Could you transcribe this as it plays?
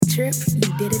Trip, you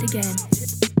did it again.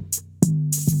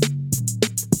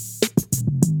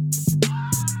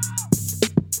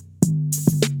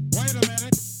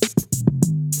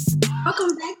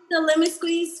 Welcome back to the Lemon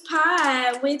Squeeze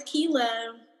Pod with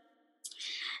Keela.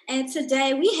 And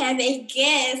today we have a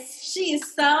guest. She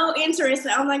is so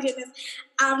interesting. Oh my goodness.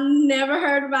 I've never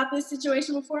heard about this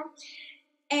situation before.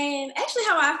 And actually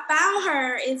how I found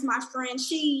her is my friend.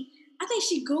 I think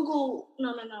she Googled,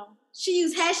 no. She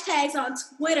used hashtags on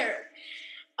Twitter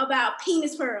about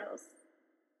penis pearls.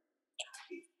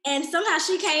 And somehow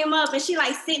she came up and she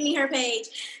sent me her page.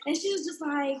 And she was just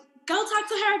like, go talk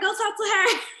to her. I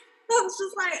was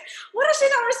just like, what if she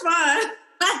don't respond?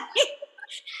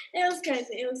 It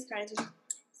was crazy.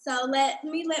 So let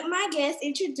my guest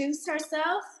introduce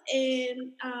herself,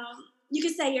 and you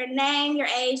can say your name, your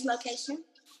age, location.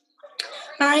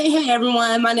 Hi, hey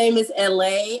everyone. My name is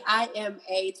LA. I am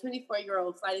a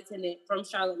 24-year-old flight attendant from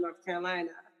Charlotte, North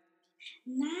Carolina.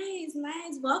 Nice.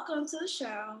 Welcome to the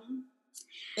show.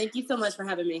 Thank you so much for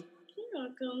having me. You're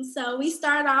welcome. So we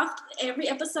start off every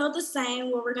episode the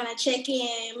same, where we're going to check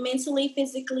in mentally,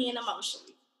 physically, and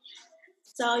emotionally.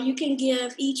 So you can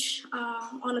give each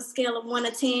on a scale of 1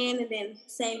 to 10 and then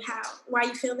say why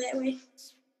you feel that way.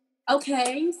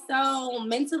 Okay, so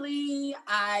mentally,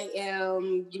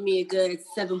 give me a good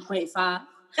 7.5.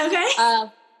 Okay.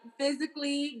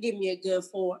 Physically, give me a good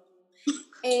 4.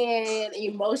 And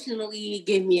emotionally,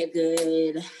 give me a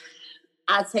good,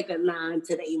 I take a 9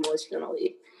 to the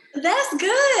emotionally. That's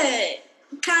good.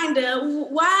 Kind of.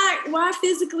 Why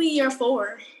physically you're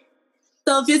 4?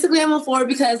 So physically, I'm a 4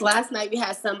 because last night we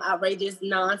had some outrageous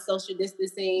non-social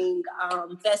distancing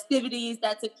festivities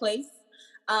that took place.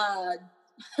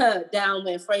 Down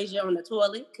went Frazier on the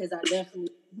toilet because I definitely,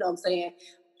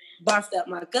 barfed up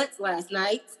my guts last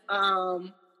night.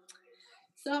 So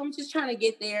I'm just trying to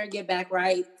get back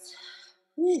right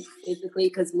physically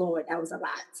because, Lord, that was a lot.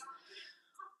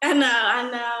 I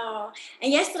know.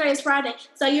 And yesterday is Friday.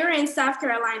 So you're in South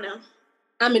Carolina.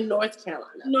 I'm in North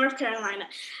Carolina. North Carolina.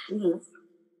 Mm-hmm.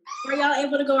 Are y'all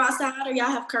able to go outside or y'all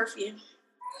have curfew?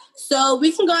 So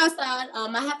we can go outside.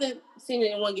 I haven't seen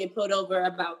anyone get pulled over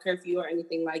about curfew or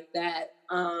anything like that.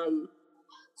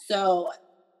 So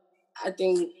I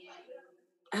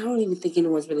don't even think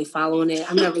anyone's really following it.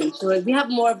 I'm not really sure. We have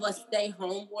more of a stay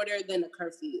home order than a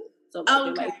curfew. So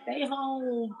they're like, stay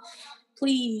home,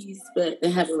 please. But they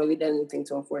haven't really done anything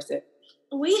to enforce it.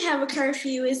 We have a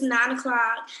curfew. It's 9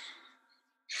 o'clock.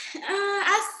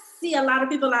 I see a lot of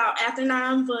people out after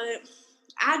 9, but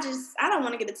I don't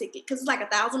want to get a ticket because it's like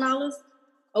 $1,000.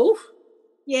 Oh,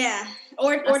 yeah,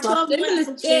 or 12 months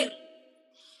of jail.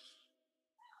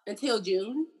 Until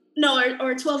June. No,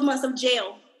 or 12 months of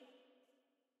jail.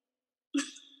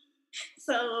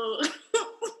 So.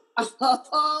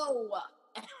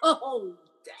 Oh,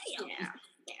 damn. Yeah.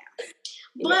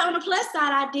 But on the plus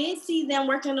side, I did see them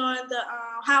working on the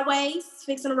highways,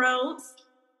 fixing the roads.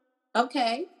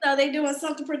 Okay. So they're doing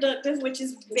something productive, which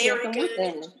is very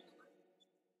good.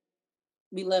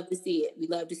 We love to see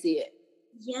it.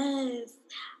 Yes.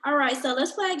 All right, so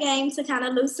let's play a game to kind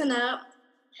of loosen up.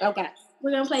 Okay.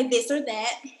 We're going to play this or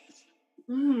that.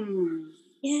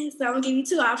 Yeah, so I'm going to give you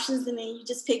 2 options, and then you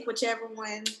just pick whichever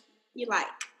one you like.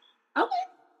 Okay.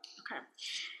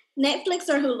 Netflix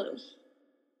or Hulu?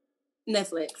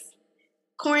 Netflix.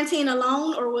 Quarantine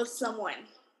alone or with someone?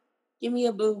 Give me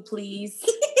a boo, please.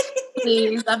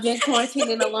 Please, I've been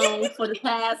quarantining alone for the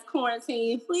past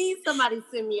quarantine. Please, somebody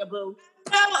send me a boo.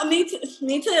 Oh, me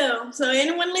too. So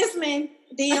anyone listening,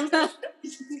 DM. Go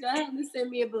ahead and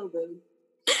send me a boo-boo.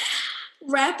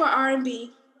 Rap or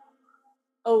R&B?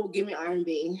 Oh, give me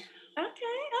R&B.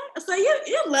 Okay. So you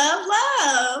love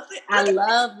love. I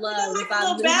love love.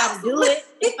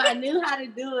 If I knew how to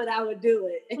do it, I would do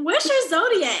it. What's your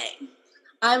zodiac?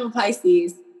 I'm a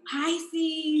Pisces.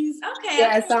 Okay.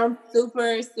 Yeah, so I'm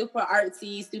super, super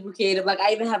artsy, super creative. Like,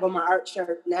 I even have on my art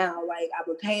shirt now. Like, I'm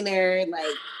a painter.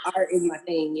 Like, art is my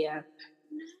thing, yeah.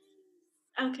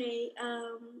 Okay.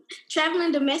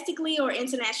 Traveling domestically or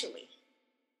internationally?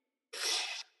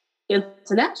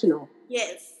 International.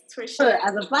 Yes, for sure.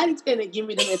 As a flight attendant, give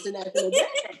me the international.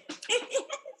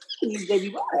 Please, baby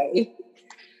boy.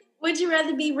 Would you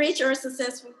rather be rich or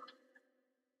successful?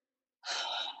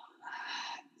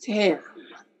 Damn.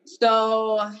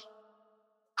 So,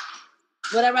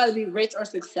 would I rather be rich or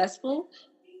successful?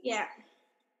 Yeah.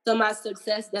 So my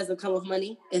success doesn't come with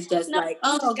money. It's just good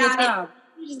job.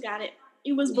 You just got it.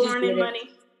 You was born in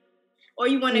money. Or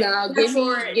you want to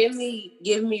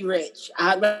give me rich.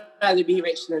 I'd rather be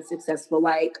rich than successful.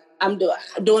 Like, I'm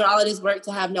doing all of this work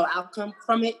to have no outcome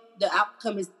from it. The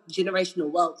outcome is generational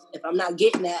wealth. If I'm not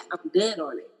getting that, I'm good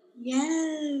on it.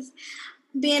 Yes.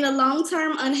 Be in a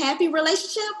long-term unhappy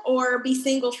relationship or be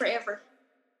single forever?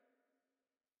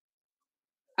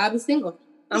 I'll be single.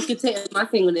 I'm content with my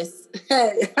singleness.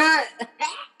 And it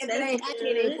ain't happy,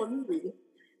 it ain't for me.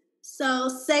 So,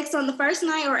 sex on the first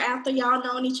night or after y'all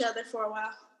known each other for a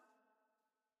while?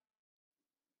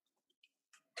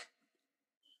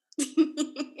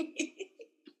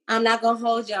 I'm not gonna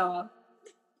hold y'all.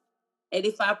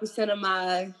 85% of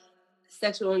my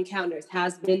sexual encounters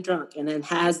has been drunk, and then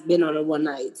has been on a one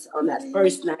night, on that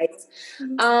first night.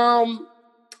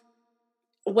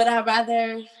 Would I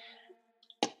rather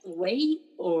wait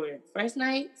or first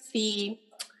night? See,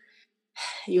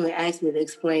 you would ask me to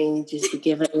explain just to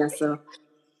give an answer.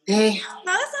 Hey.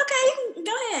 No, it's okay.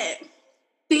 Go ahead.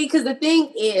 See, because the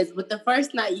thing is, with the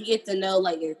first night, you get to know,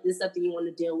 like, if this is something you want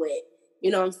to deal with, you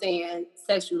know what I'm saying,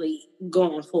 sexually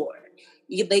going forward.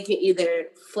 They can either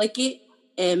flick it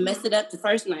and mess it up the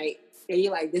first night, and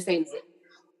you're like, this ain't it.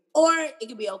 Or it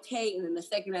could be okay, and then the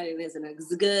second night it isn't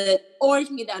as good. Or you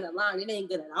can get down the line, it ain't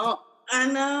good at all. I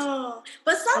know.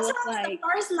 But sometimes the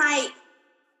first night,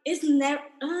 it's never,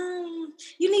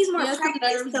 you need more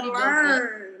practice to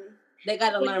learn. They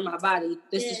got to learn my body.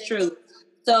 This is true.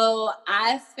 So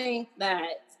I think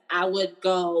that I would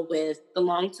go with the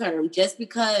long term just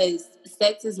because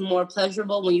sex is more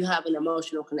pleasurable when you have an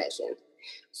emotional connection.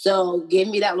 So give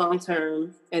me that long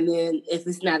term, and then if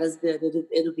it's not as good,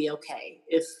 it'll be okay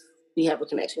if we have a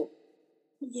connection.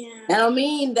 Yeah. That don't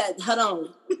mean that, hold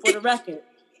on, for the record,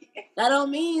 that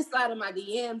don't mean slide in my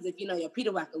DMs if you know your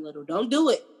Peter whack a little. Don't do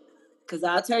it, because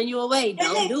I'll turn you away.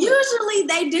 Don't do it. Usually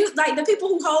they do, like the people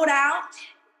who hold out,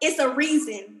 it's a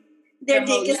reason. Their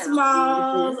dick is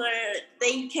small, or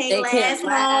they can't last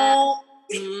long.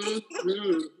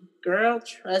 Mm-hmm. Girl,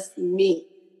 trust me.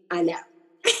 I know.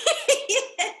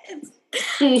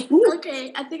 Yes.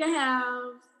 Okay, I think I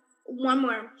have one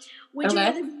more. Would you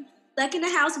rather be stuck in the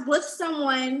house with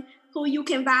someone who you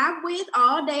can vibe with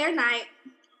all day or night,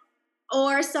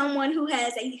 or someone who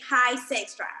has a high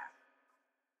sex drive?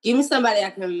 Give me somebody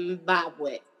I can vibe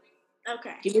with.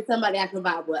 Okay. Give me somebody I can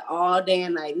vibe with all day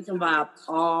and night. We can vibe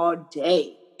all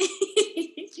day.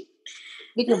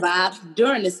 We can vibe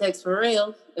during the sex for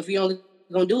real. If you only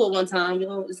gonna do it one time,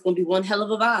 it's gonna be one hell of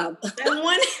a vibe. That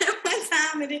one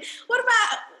time it is. What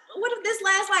if this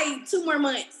lasts like 2 more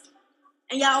months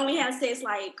and y'all only have sex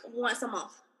like once a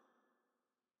month?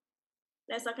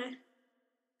 That's okay?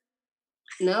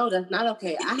 No, that's not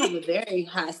okay. I have a very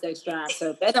high sex drive,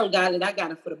 so if they don't got it, I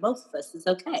got it for the both of us. It's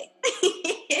okay.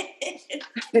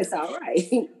 It's all right.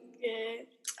 Good.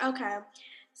 Okay.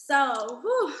 So,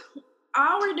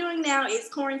 all we're doing now is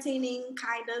quarantining,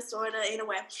 kind of, sort of, in a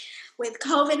way, with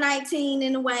COVID-19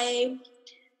 in a way.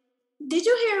 Did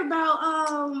you hear about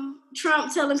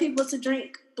Trump telling people to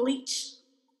drink bleach?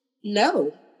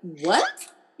 No. What?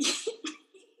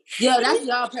 Yo, that's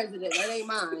y'all president. That ain't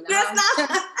mine. That's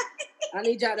not. I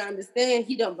need y'all to understand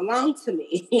he don't belong to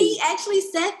me. He actually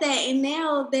said that, and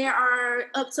now there are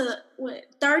up to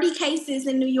 30 cases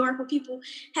in New York where people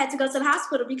had to go to the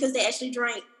hospital because they actually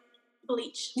drank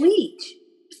bleach.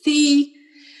 See,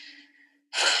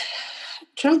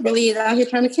 Trump really is out here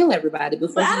trying to kill everybody.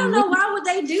 But I don't know why would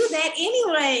they do that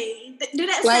anyway. Do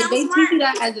that like sound they smart? teach you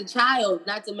that as a child,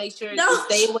 not to make sure to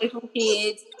stay away from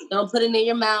kids. Don't put it in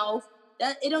your mouth.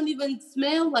 That it don't even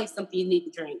smell like something you need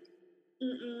to drink.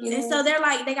 You know? And so they're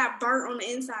like, they got burnt on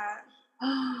the inside.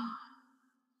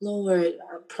 Lord,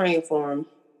 I'm praying for them.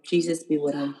 Jesus be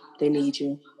with them. They need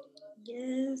you.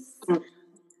 Yes.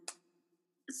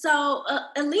 So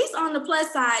at least on the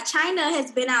plus side, China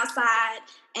has been outside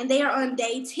and they are on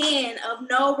day 10 of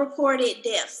no reported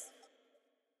deaths.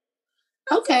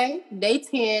 Okay, day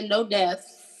 10, no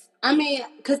deaths. I mean,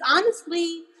 because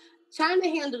honestly, China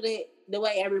handled it the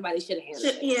way everybody should have handled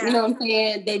it. Yeah. You know what I'm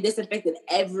saying? They disinfected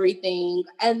everything.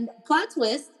 And plot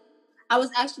twist, I was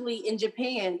actually in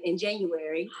Japan in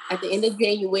January, at the end of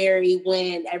January,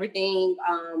 when everything,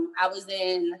 I was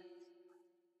in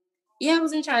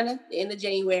China, the end of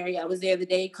January. I was there the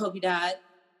day Kobe died.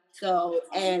 So,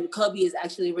 and Kobe is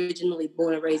actually originally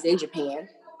born and raised in Japan.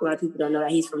 A lot of people don't know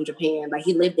that he's from Japan. Like,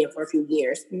 he lived there for a few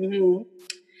years. Mm-hmm.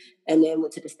 And then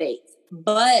went to the States.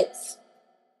 But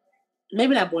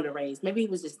maybe not born and raised. Maybe he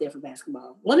was just there for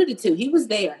basketball. One of the two. He was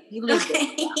there. He lived there.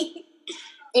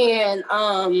 And,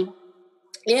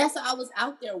 so I was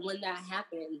out there when that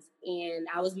happened. And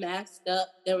I was masked up.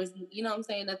 There was, you know what I'm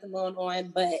saying, nothing going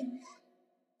on. But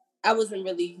I wasn't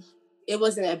really, it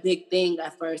wasn't a big thing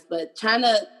at first. But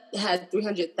China had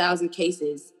 300,000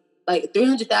 cases. Like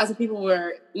 300,000 people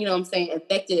were, you know what I'm saying,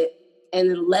 infected and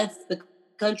then left the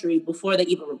country before they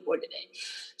even reported it.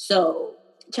 So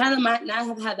China might not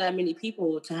have had that many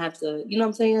people to have to, you know what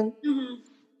I'm saying? Mm-hmm.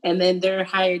 And then their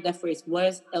higher death rates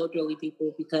was elderly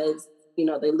people because, you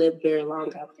know, they live very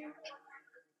long out there.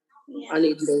 Yeah.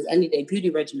 I need a beauty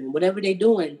regimen. Whatever they're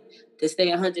doing to stay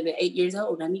 108 years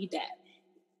old, I need that.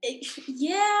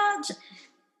 Yeah.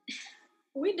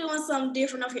 We're doing something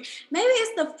different over here. Maybe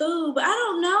it's the food, but I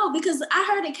don't know because I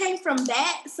heard it came from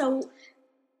bats. So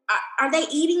are they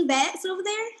eating bats over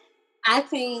there? I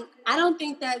don't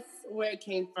think that's where it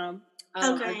came from.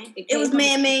 Okay. It was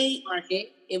man-made.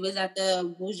 Market. It was at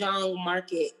the Wuzhong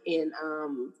market in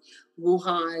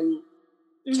Wuhan,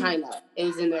 China. It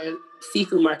was in their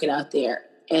seafood market out there.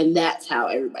 And that's how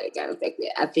everybody got infected.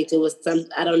 I think it was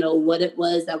I don't know what it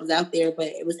was that was out there, but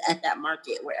it was at that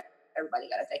market where everybody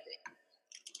got affected.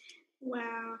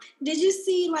 Wow. Did you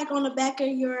see, like, on the back of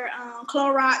your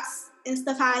Clorox and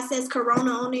stuff, how it says Corona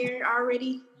on there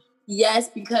already? Yes,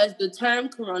 because the term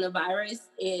coronavirus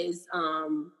is,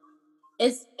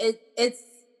 it's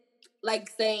like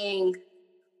saying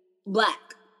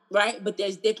black, right? But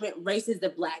there's different races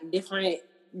of black, different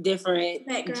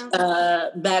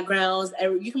backgrounds.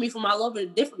 You can be from all over.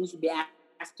 Different. You can be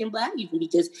African black. You can be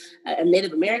just a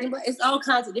Native American black. It's all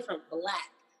kinds of different black.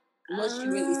 Once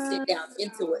you really sit down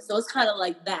into it. So it's kind of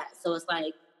like that. So it's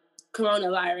like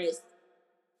coronavirus,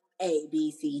 A,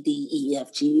 B, C, D, E,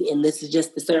 F, G. And this is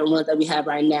just the certain ones that we have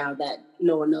right now that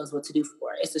no one knows what to do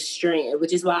for. It's a strain,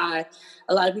 which is why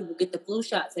a lot of people get the flu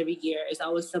shots every year. It's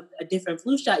always a different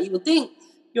flu shot. You would think,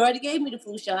 you already gave me the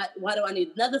flu shot. Why do I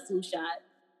need another flu shot?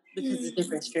 Because it's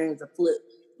different strains of flu.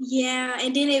 Yeah,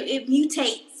 and then it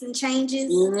mutates and changes.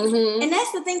 Mm-hmm. And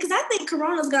that's the thing, because I think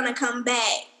Corona's going to come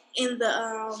back in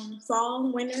the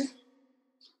fall, winter.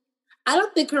 I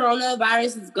don't think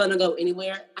coronavirus is going to go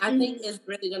anywhere. I think it's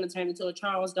really going to turn into a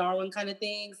Charles Darwin kind of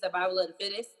thing, survival of the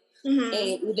fittest. Mm-hmm.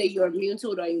 And either you're immune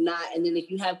to it or you're not. And then if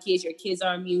you have kids, your kids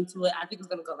are immune to it. I think it's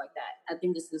going to go like that. I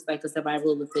think this is like a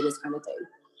survival of the fittest kind of thing.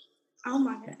 Oh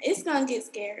my God. It's going to get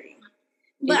scary.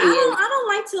 But I don't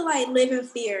like to like live in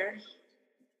fear.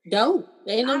 Don't.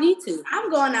 There ain't no need to. I'm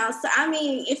going outside. I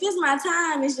mean, if it's my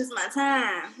time, it's just my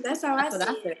time. That's how I say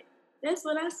it. That's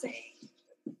what I say.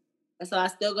 So I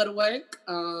still go to work.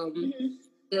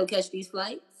 Still catch these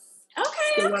flights. Okay.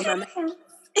 Still wear my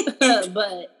mask.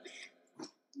 But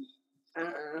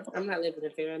I'm not living in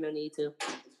fear. I don't need to.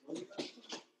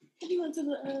 You went to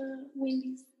the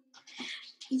Wendy's.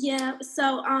 Yeah.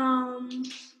 So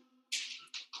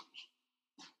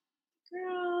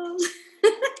girl.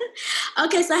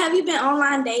 Okay. So have you been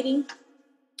online dating?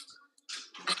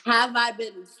 Have I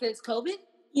been since COVID?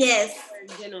 Yes. Or in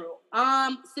general.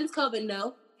 Since COVID,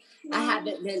 no. I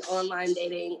haven't been online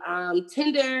dating.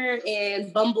 Tinder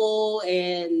and Bumble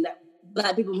and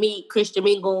Black People Meet, Christian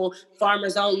Mingle,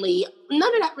 Farmers Only.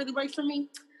 None of that really works for me.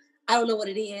 I don't know what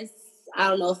it is. I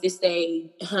don't know if it's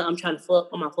I'm trying to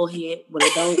fuck on my forehead, but I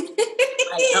don't.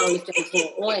 I don't understand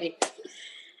what's going on.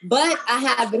 But I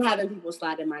have been having people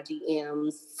slide in my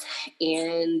DMs,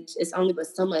 and it's only but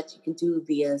so much you can do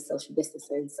via social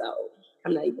distancing, so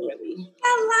I'm not even really.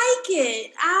 I like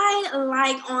it. I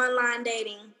like online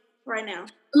dating right now.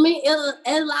 I mean,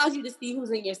 it allows you to see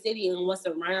who's in your city and what's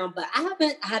around, but I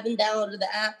haven't downloaded the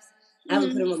apps. I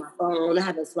haven't put them on my phone. I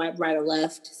haven't swiped right or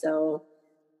left, so.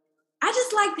 I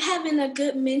just like having a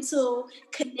good mental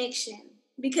connection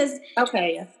because,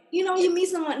 you know, you meet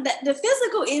someone that the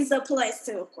physical is a plus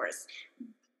too, of course.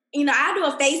 You know, I do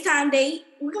a FaceTime date.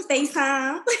 We can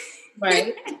FaceTime.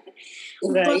 Right.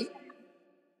 Right.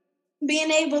 Being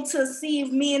able to see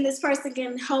if me and this person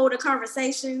can hold a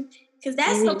conversation, because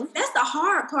that's the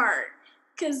hard part.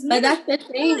 Because that's the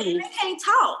thing. They can't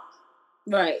talk.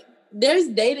 Right. There's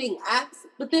dating apps,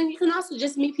 but then you can also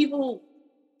just meet people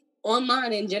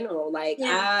online in general. Like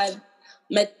I've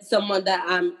met someone that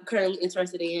I'm currently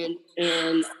interested in,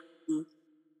 and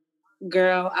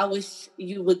girl, I wish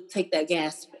you would take that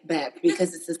gas back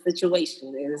because it's a situation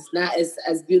and it's not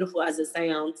as beautiful as it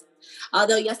sounds.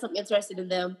 Although yes, I'm interested in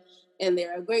them and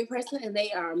they're a great person and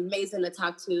they are amazing to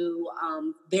talk to.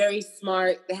 Very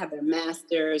smart. They have their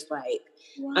masters. Like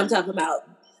I'm talking about,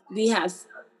 we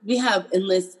have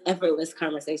endless, effortless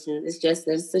conversations. It's just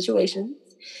there's situations.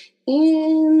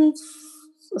 And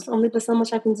there's only but so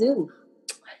much I can do.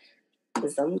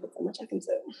 There's only but so much I can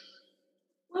do.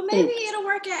 Well, maybe it'll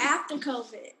work out after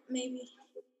COVID. Maybe.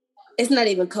 It's not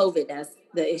even COVID that's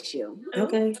the issue.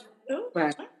 Okay. Ooh.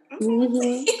 Right.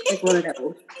 Mm-hmm. It's one of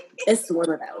those. It's one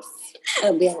of those.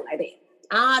 And we don't like it.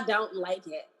 I don't like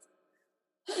it.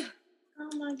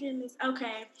 Oh my goodness.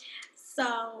 Okay.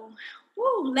 So,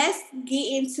 let's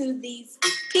get into these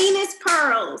penis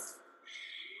pearls.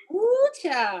 Ooh,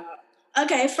 child.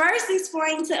 Okay, first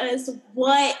explain to us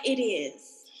what it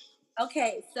is.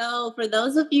 Okay, so for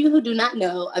those of you who do not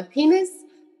know, a penis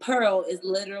pearl is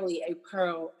literally a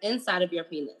pearl inside of your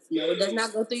penis. No, it does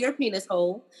not go through your penis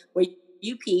hole where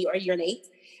you pee or urinate.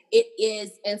 It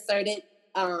is inserted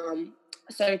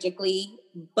surgically,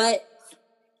 but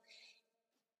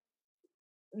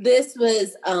this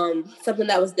was something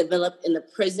that was developed in the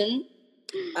prison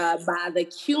by the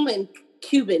Cuban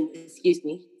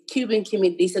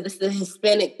community. So this is a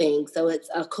Hispanic thing. So it's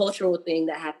a cultural thing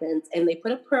that happens. And they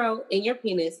put a pearl in your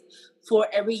penis for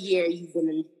every year you've been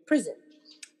in prison.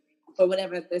 Or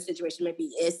whatever the situation may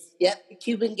be. The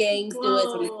Cuban gangs do it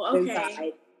from the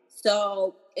inside.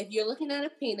 So if you're looking at a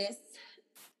penis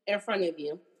in front of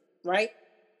you, right?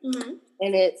 Mm-hmm.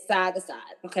 And it's side to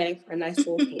side, okay? A nice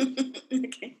little penis.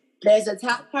 Okay. There's a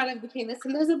top part of the penis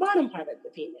and there's a bottom part of the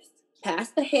penis.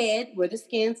 Past the head, where the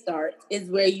skin starts, is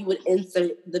where you would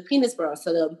insert the penis pearl.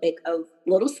 So they'll make a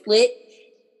little slit,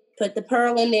 put the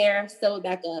pearl in there, sew it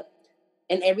back up,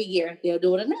 and every year they'll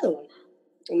do it another one.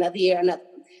 Another year, another one.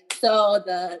 So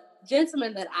the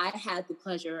gentleman that I had the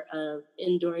pleasure of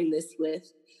enduring this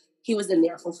with, he was in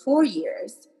there for 4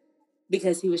 years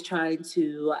because he was trying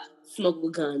to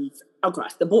smuggle guns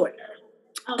across the border.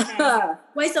 Okay.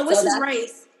 Wait, so what's his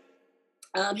race?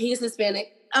 He's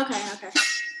Hispanic. Okay.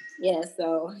 Yeah,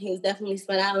 so he's definitely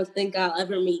Hispanic. I don't think I'll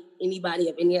ever meet anybody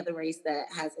of any other race that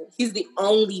hasn't. He's the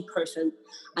only person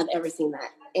I've ever seen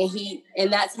that.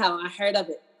 And that's how I heard of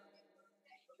it.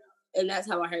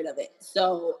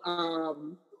 So,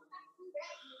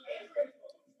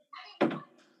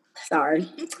 sorry.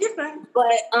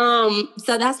 But,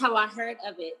 so that's how I heard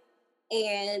of it.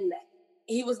 And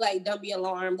he was like, don't be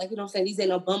alarmed. Like, you know what I'm saying? These ain't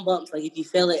no bumps. Like, if you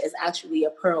feel it, it's actually a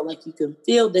pearl. Like, you can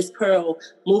feel this pearl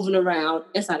moving around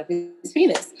inside of his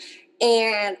penis.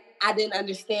 And I didn't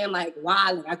understand, like,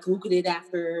 why. Like, I Googled it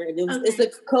after. And it's a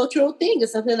cultural thing.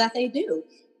 It's something that they do.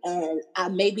 And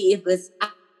maybe it was...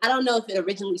 I don't know if it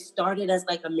originally started as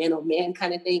like a man-on-man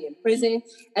kind of thing in prison,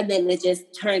 and then it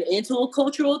just turned into a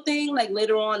cultural thing, like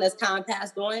later on as time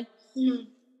passed on. Mm-hmm.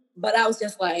 But I was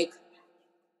just like,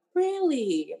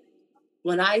 really?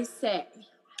 When I say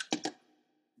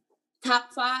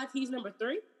top 5, he's number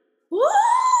 3. Woo!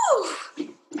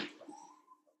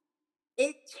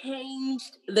 It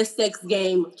changed the sex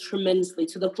game tremendously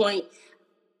to the point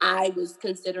I was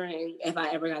considering if I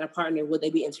ever got a partner, would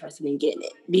they be interested in getting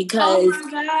it? Because... Oh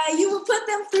my God, you would put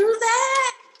them through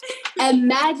that?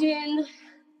 Imagine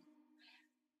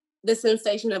the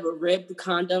sensation of a ribbed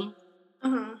condom.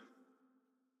 10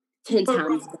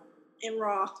 times. And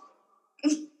raw.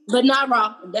 But not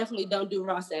raw. Definitely don't do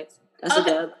raw sex. That's a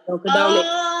dub. Don't condone it.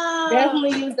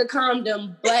 Definitely use the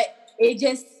condom, but it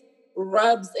just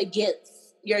rubs against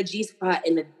your G-spot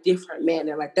in a different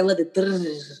manner. Like the little...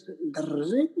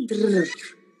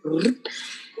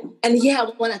 And you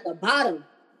have one at the bottom.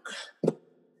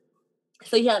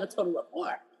 So you had a total of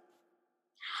 4.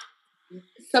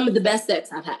 Some of the best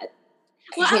sex I've had.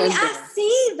 Well, I mean, I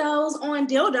see those on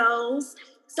dildos.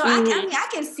 So I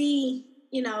can see,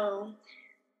 you know,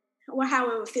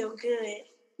 how it would feel good.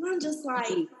 I'm just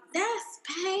like, that's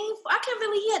painful. I can't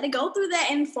believe he had to go through that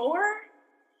in 4.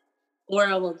 4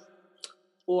 of them.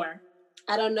 4.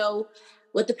 I don't know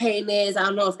what the pain is. I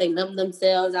don't know if they numb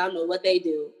themselves. I don't know what they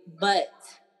do. But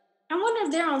I wonder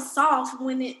if they're on soft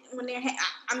when they're.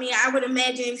 I mean, I would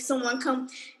imagine if someone come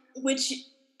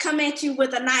at you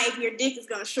with a knife, your dick is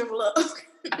gonna shrivel up.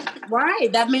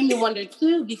 Right. That made me wonder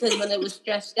too, because when it was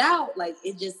stretched out, like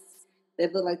they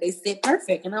looked like they sit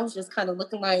perfect, and I was just kind of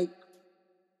looking like,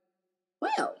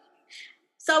 well.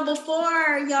 So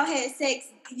before y'all had sex,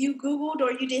 you Googled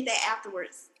or you did that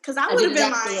afterwards? Because I would have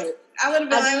been like, wait a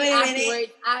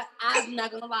minute. I'm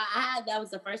not gonna lie. That was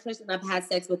the first person I've had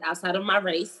sex with outside of my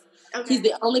race. Okay. He's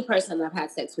the only person I've had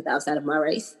sex with outside of my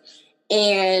race,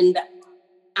 and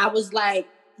I was like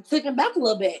taken back a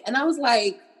little bit, and I was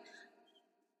like,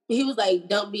 he was like,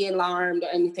 don't be alarmed or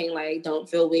anything, like, don't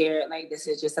feel weird, like, this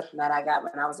is just something that I got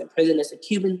when I was in prison. It's a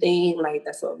Cuban thing, like,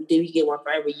 that's what we do. You get one for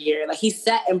every year. Like, he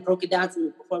sat and broke it down to me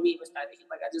before we even started. He was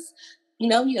like, I just, you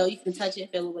know, you can touch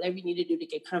it, feel it, whatever you need to do to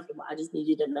get comfortable. I just need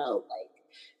you to know, like,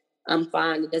 I'm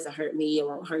fine. It doesn't hurt me. It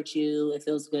won't hurt you. It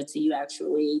feels good to you,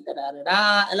 actually,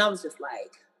 da-da-da-da. And I was just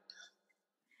like...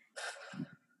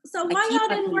 So why y'all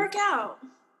didn't work out?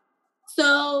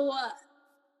 So...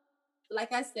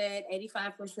 like I said,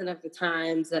 85% of the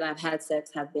times that I've had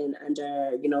sex have been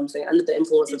under, you know what I'm saying, under the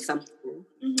influence of something,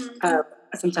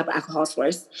 some type of alcohol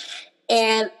source.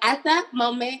 And at that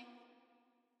moment,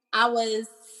 I was,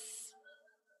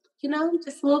 you know,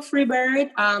 just a little free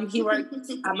bird. He worked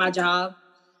at my job.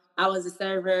 I was a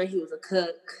server. He was a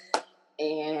cook.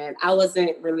 And I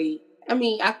wasn't really I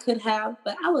mean, I could have,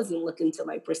 but I wasn't looking to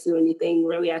like pursue anything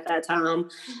really at that time.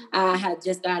 I had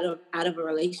just got out of a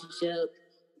relationship,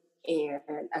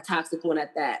 and a toxic one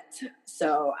at that.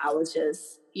 So I was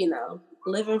just,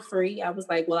 living free. I was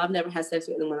like, well, I've never had sex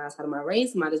with anyone outside of my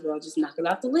race. Might as well just knock it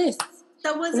off the list.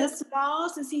 So was it small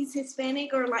since he's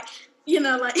Hispanic, or like,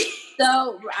 like?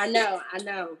 So I know.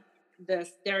 The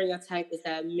stereotype is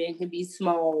that men can be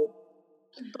small,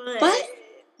 but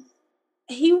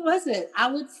he wasn't.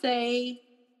 I would say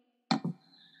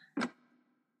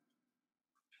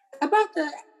about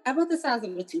the size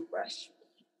of a toothbrush.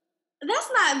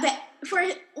 That's not bad.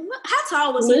 How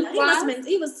tall was he?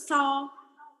 He was tall.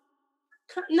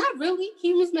 Not really.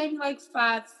 He was maybe like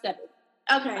 5'7". Okay.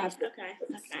 5'7". Okay.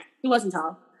 He wasn't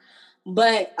tall,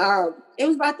 but it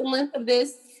was about the length of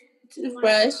this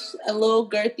toothbrush, a little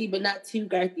girthy, but not too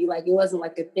girthy. Like it wasn't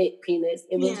like a thick penis.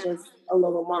 It was just a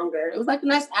little longer. It was like a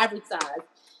nice average size,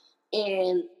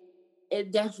 and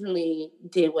it definitely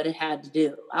did what it had to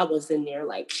do. I was in there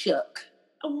like shook.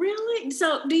 Oh, really?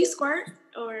 So do you squirt?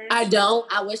 Or I don't.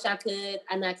 I wish I could,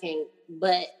 and I can't.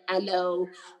 But I know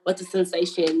what the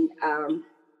sensation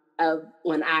of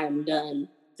when I am done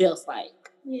feels like.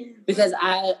 Yeah. Because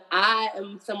I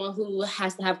am someone who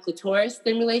has to have clitoris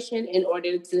stimulation in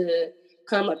order to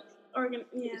come up.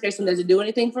 Person doesn't do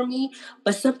anything for me,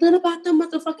 but something about them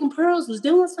motherfucking pearls was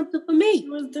doing something for me. It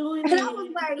was doing and I was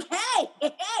like, hey.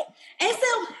 And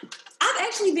so I've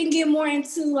actually been getting more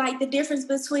into like the difference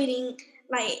between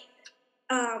like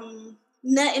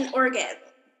nut and orgasm,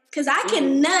 because I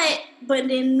can nut but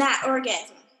then not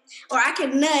orgasm, or I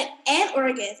can nut and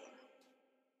orgasm.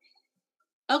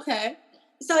 Okay.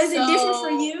 So is it different for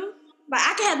you? Like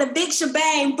I can have the big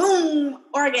shebang, boom,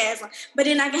 orgasm, but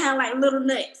then I can have like little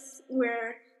nuts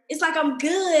where it's like I'm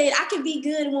good. I can be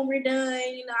good when we're done.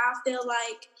 I feel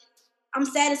like I'm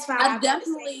satisfied. I've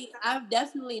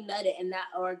definitely nutted and not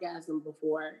orgasm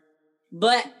before,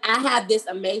 but I have this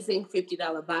amazing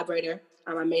 $50 vibrator.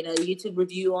 I made a YouTube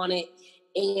review on it,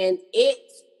 and it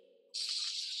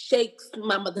shakes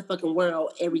my motherfucking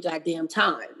world every goddamn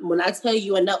time. When I tell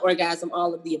you a nut orgasm,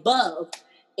 all of the above,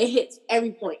 it hits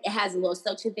every point. It has a little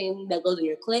suction thing that goes in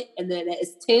your clit, and then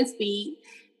it's 10 speed,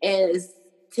 and it's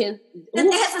 10.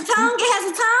 It has a tongue? It has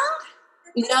a tongue?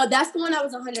 No, that's the one that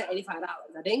was $185.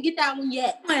 I didn't get that one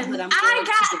yet. But I got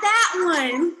that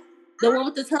one. The one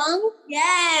with the tongue?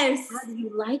 Yes. How do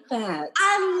you like that?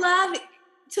 I love it.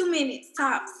 2 minutes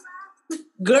tops.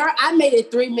 Girl, I made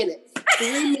it 3 minutes.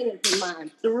 3 minutes in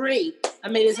mine. 3. I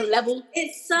made it to level.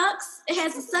 It sucks. It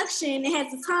has a suction. It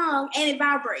has a tongue, and it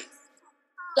vibrates.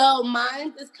 So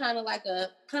mine is kind of like a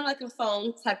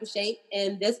phone type of shape,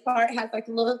 and this part has like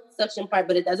a little suction part,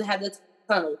 but it doesn't have the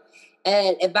tongue,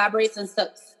 and it vibrates and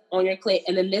sucks on your clit,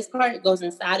 and then this part goes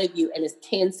inside of you, and it's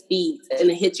 10 speeds, and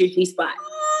it hits your G spot.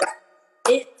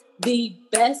 It's the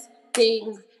best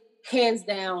thing, hands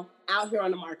down, out here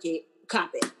on the market.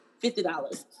 Cop it.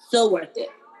 $50. So worth it.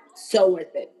 So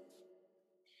worth it.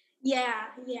 Yeah.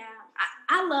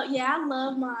 I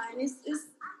love mine. It's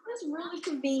really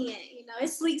convenient. It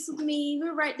sleeps with me.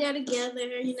 We're right there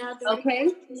together. Okay.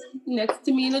 Next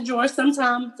to me in the drawer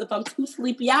sometimes. If I'm too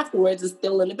sleepy afterwards, it's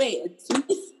still in the bed. And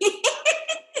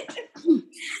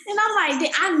I'm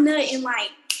like, I nut and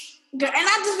like, girl, and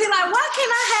I just be like, why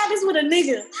can't I have this with a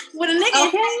nigga? With a nigga,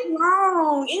 it takes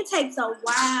long. It takes a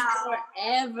while.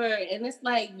 Forever. And it's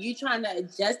like, you trying to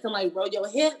adjust and like roll your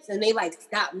hips, and they like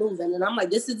stop moving. And I'm like,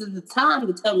 this isn't the time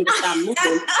to tell me to stop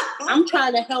moving. I'm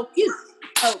trying to help you.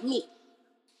 Help me.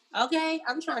 Okay?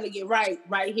 I'm trying to get right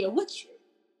here with you.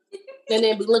 And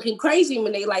then be looking crazy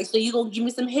when they like, so you gonna give me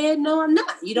some head? No, I'm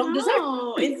not. You don't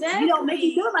deserve it. Exactly. You don't make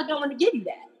me feel like I want to give you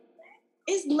that.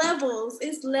 It's levels,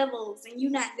 and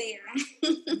you're not there.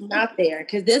 Not there,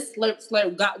 because this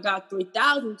slurp got 3,000.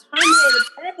 Terminator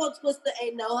Turbo Twister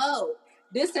ain't no hoe.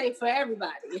 This ain't for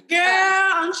everybody. Girl,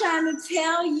 I'm trying to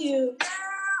tell you.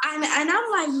 And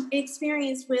I'm like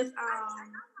experienced with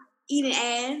eating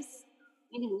ass.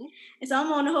 Mm-hmm. And so I'm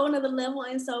on a whole nother level.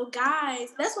 And so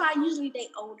guys, that's why I usually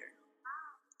date older.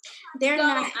 They're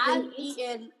not.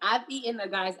 I've eaten a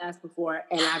guy's ass before,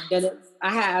 and I've done it.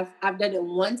 I've done it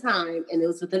one time, and it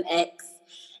was with an ex,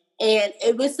 and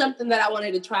it was something that I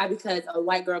wanted to try because a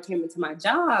white girl came into my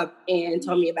job and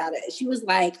told me about it. She was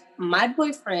like, "My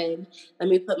boyfriend let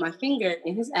me put my finger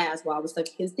in his ass while I was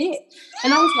sucking his dick,"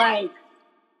 and I was like,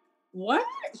 "What?"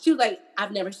 She was like,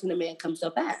 "I've never seen a man come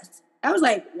so fast." I was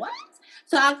like, "What?"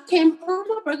 So I came home,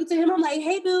 I broke it to him. I'm like,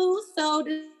 "Hey, boo, so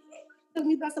tell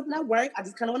me about something at work. I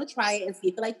just kind of want to try it and see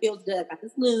if it feels good. I got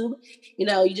this lube.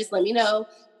 You just let me know."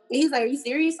 And he's like, "Are you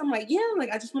serious?" I'm like, "Yeah,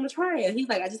 I just want to try it." He's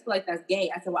like, "I just feel like that's gay."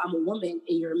 I said, "Well, I'm a woman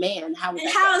and you're a man. How is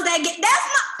that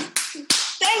gay?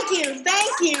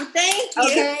 Thank you.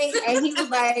 Okay, and he was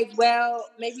like, well,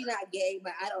 maybe not gay,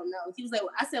 but I don't know. He was like,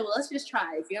 I said, well, let's just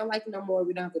try. If you don't like it no more,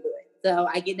 we don't have to do it. So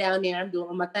I get down there, I'm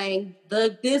doing my thing,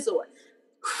 this or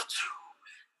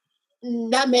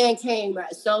that man came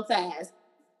so fast.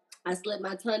 I slid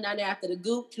my tongue down there after the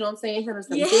goop, you know what I'm saying? Handle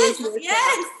some business.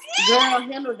 Yes. Girl,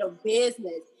 handle the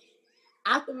business.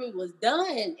 After we was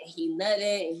done, and he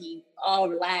nutted, and he all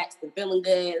relaxed and feeling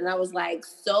good, and I was like,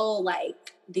 so,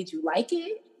 like, did you like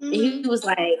it? Mm-hmm. And he was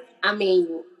like, I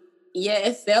mean, yeah,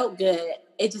 it felt good.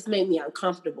 It just made me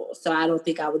uncomfortable, so I don't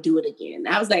think I would do it again.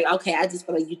 I was like, okay, I just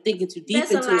feel like you're thinking too deep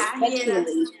into it sexually.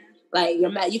 Yes. Like,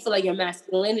 you feel like your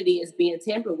masculinity is being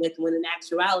tampered with, when in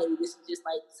actuality, this is just,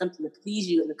 like, something to please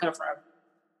you in the comfort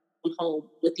of home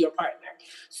with your partner.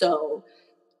 So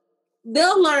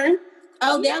they'll learn.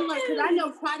 Oh, they'll learn, because I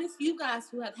know quite a few guys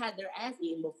who have had their ass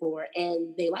eaten before,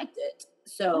 and they liked it.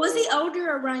 So was he older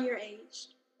or around your age?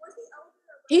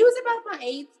 He was about my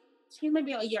age. He may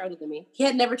be a year older than me. He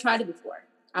had never tried it before.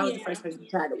 I was the first person to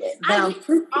try it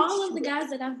with. All of the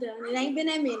guys that I've done, it ain't been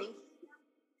that many.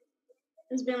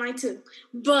 It's been like 2.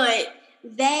 But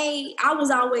I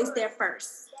was always there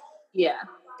first. Yeah.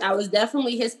 I was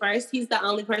definitely his first. He's the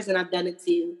only person I've done it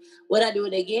to. Would I do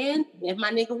it again? If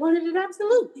my nigga wanted it,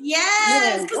 absolutely.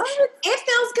 Yes, because it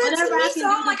feels good to me. So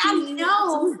I'm like, I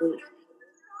know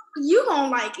you gonna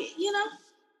like it, you know?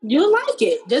 You like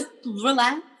it. Just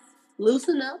relax,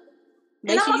 loosen up.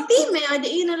 And I'm a female at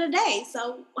the end of the day,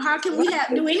 so how can we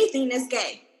do anything that's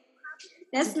gay?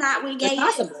 That's not what gay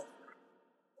is.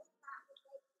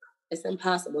 It's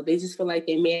impossible. They just feel like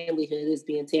their manlyhood is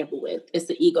being tampered with. It's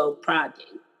the ego pride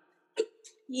thing.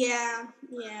 Yeah.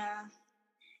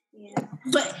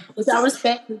 But which I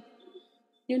respect.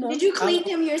 You know. Did you clean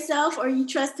him yourself, or you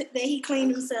trusted that he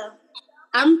cleaned himself?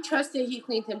 I'm trusting he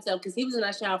cleaned himself, because he was in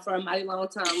that shower for a mighty long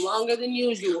time, longer than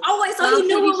usual. Oh wait, so he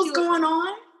knew what was going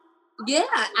on? Yeah,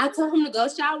 I told him to go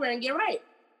shower and get right.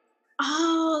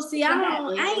 Oh, see,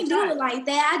 I ain't do it like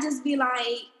that. I just be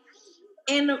like,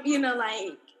 and you know,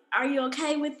 like, are you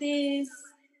okay with this?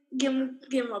 Give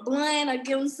him a blunt or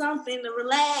give him something to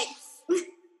relax.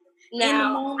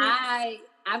 Now,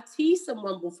 I've teased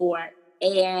someone before,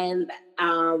 and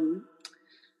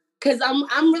because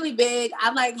I'm really big.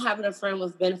 I like having a friend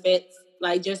with benefits,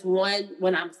 like just one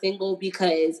when I'm single,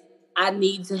 because I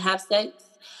need to have sex.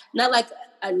 Not like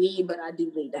a need, but I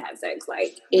do need to have sex.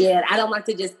 Like, and I don't like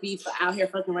to just be out here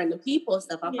fucking random people and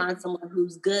stuff. I find someone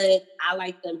who's good. I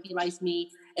like them. He likes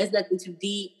me. It's nothing too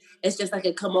deep. It's just like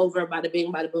a come over, bada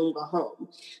bing, bada boom, go home.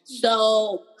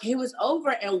 So he was over,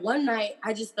 and one night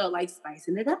I just felt like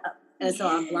spicing it up. And so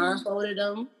I blindfolded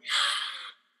him.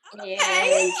 Okay.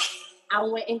 And I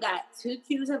went and got 2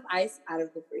 cubes of ice out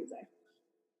of the freezer.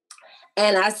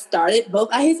 And I started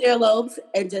both at his earlobes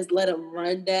and just let him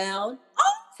run down.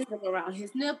 Took him around his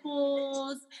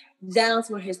nipples, down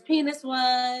to where his penis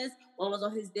was. One was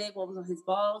on his dick, one was on his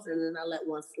balls, and then I let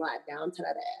one slide down to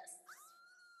that ass.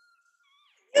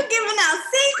 You're giving out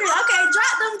secrets. Okay,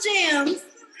 drop them gems.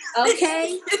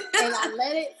 Okay, and I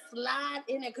let it slide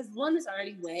in there, because one is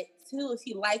already wet. 2, if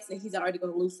he likes it, he's already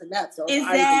going to loosen up. So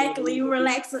exactly,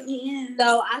 relax it. Yeah.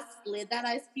 So I slid that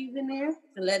ice cube in there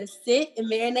and let it sit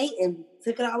and marinate, and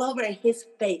took it all over in his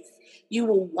face. You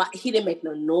will watch. He didn't make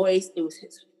no noise. It was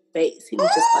his face. He was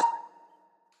just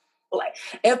like,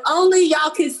 if only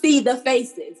y'all could see the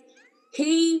faces.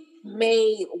 He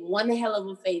made one hell of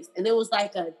a face, and it was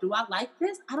like, do I like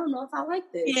this? I don't know if I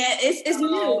like this. Yeah, it's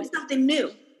new. It's something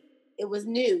new. It was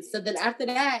new. So then after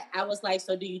that, I was like,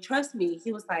 so do you trust me?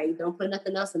 He was like, don't put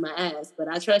nothing else in my ass, but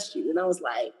I trust you. And I was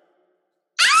like,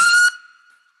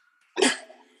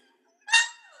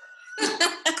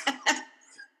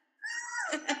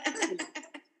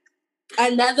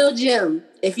 another gem.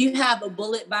 If you have a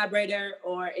bullet vibrator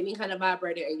or any kind of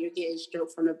vibrator and you're getting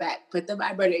stroked from the back, put the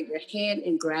vibrator in your hand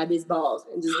and grab his balls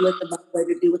and just let the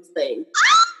vibrator do its thing.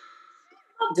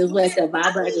 Just let the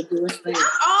vibrator do its thing. I'm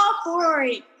all for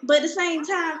it, but at the same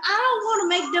time, I don't want to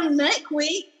make them nut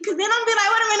quick, because then I'll be like,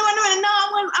 wait a minute, no,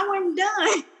 I wasn't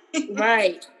done.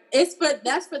 Right.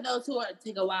 That's for those who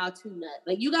take a while to nut.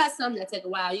 Like, you got some that take a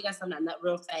while, you got some that nut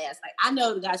real fast. Like, I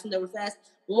know the guys who nut real fast.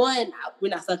 One, we're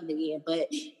not fucking again, but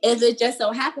if it just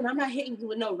so happened, I'm not hitting you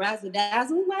with no razzle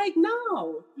dazzle. Like,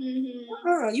 no.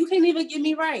 Mm-hmm. You can't even get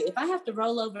me right. If I have to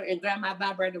roll over and grab my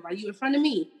vibrator while you in front of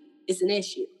me, it's an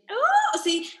issue. Oh,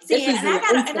 see, and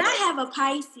I have a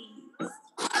Pisces,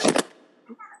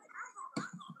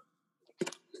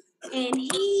 and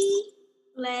he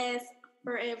lasts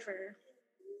forever.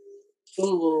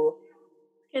 Ooh.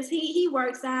 Because he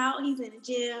works out, he's in the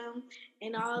gym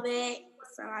and all that.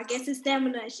 So I guess his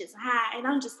stamina is just high. And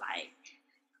I'm just like,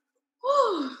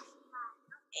 Whew.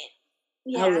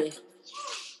 Yeah. I wish.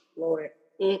 Lord.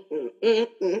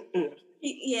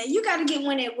 Yeah, you got to get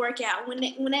one that work out. When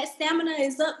that stamina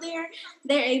is up there,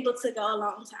 they're able to go a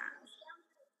long time.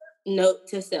 Note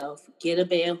to self: get a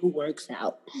man who works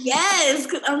out. Yes,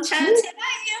 because I'm trying to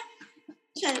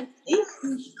tell you.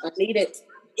 I need it.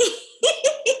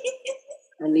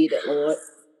 I need it, Lord.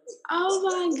 Oh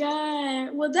my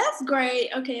God. Well, that's great.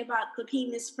 Okay, about the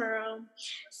penis pearl.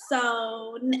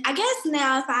 So I guess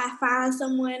now if I find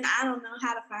someone, I don't know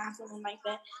how to find someone like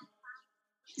that.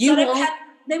 So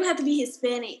they would have to be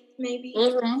Hispanic, maybe.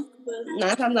 Mm-hmm.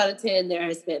 9 times out of 10, they're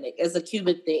Hispanic. It's a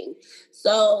Cuban thing.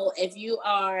 So if you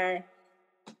are,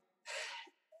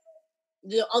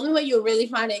 the only way you'll really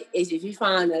find it is if you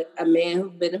find a man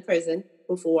who's been in prison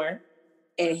before,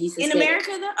 and he's Hispanic. In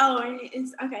America, though? Oh,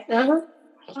 it's okay. Uh-huh.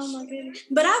 Oh my goodness!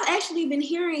 But I've actually been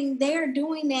hearing they're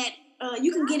doing that.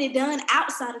 You can get it done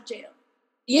outside of jail.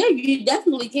 Yeah, you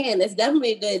definitely can. It's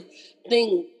definitely a good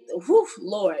thing. Whew,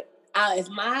 Lord. If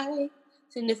my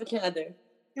significant other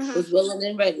was willing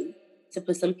and ready to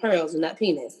put some pearls in that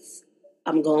penis,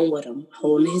 I'm going with him,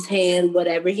 holding his hand,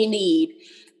 whatever he need,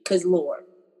 because Lord.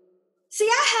 See,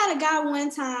 I had a guy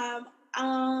one time.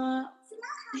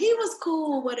 He was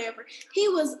cool, whatever. He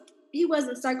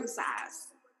wasn't circumcised,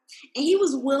 and he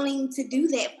was willing to do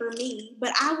that for me,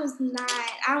 but I was not.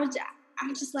 I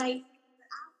was just like,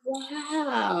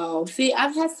 wow. See,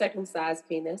 I've had circumcised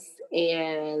penis,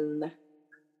 and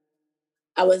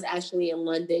I was actually in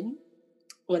London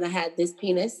when I had this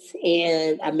penis,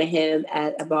 and I met him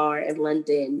at a bar in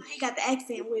London. He got the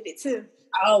accent with it too.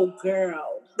 Oh,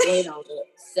 girl, wait on it.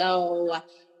 So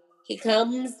he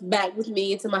comes back with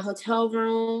me into my hotel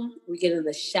room. We get in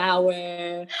the shower,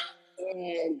 and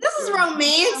this is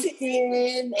romantic.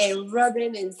 And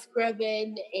rubbing and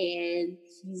scrubbing, and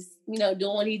he's doing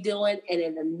what he's doing, and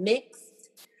in the mix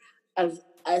of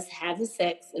us having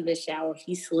sex in the shower,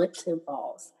 he slips and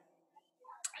falls.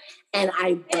 And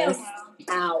I burst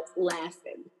out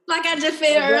laughing. Like I just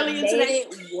said earlier today.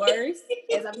 What made it worse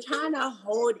is I'm trying to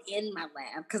hold in my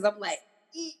laugh because I'm like,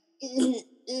 and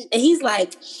he's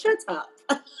like, shut up.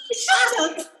 Shut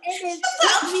up. And it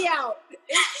took me out.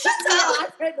 I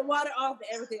turned the water off and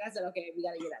everything. I said, okay, we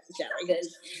got to get out the shower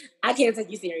because I can't take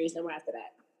you serious no more after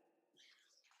that.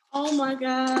 Oh my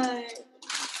God.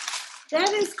 That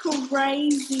is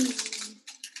crazy.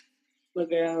 Look,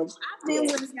 girl. I've been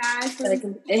with this guy.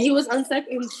 And he was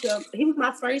uncircumcised. He was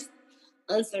my first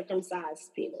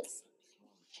uncircumcised penis.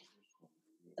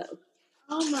 So.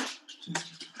 Oh my.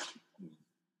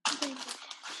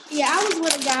 Yeah, I was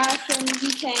with a guy from the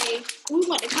UK. We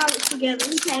went to college together.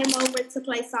 We came over to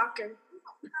play soccer.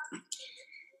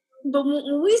 But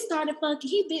when we started fucking,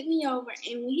 he bit me over.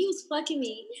 And when he was fucking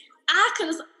me, I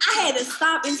had to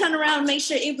stop and turn around and make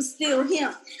sure it was still him.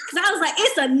 Because I was like,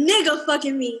 it's a nigga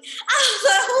fucking me. I was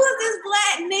like, who is this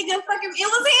black nigga fucking me? It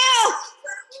was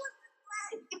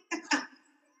him.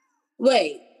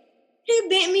 Wait. He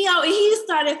bit me over and he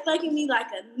started fucking me like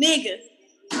a nigga.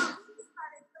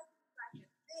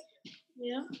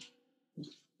 Yeah.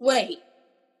 Wait.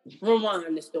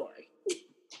 Rewind the story.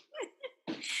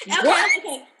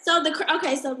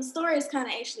 Okay. So the story is kind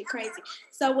of actually crazy.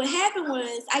 So what happened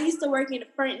was I used to work in the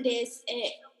front desk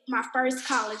at my first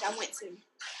college I went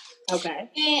to. Okay.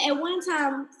 And at one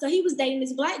time, so he was dating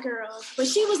this black girl, but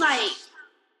she was like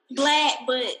black,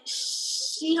 but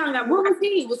she hung out with. What was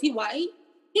he? Was he white?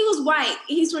 He was white.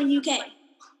 He's from UK.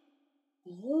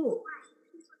 Oh.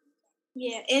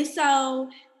 Yeah. And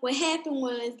so what happened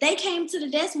was they came to the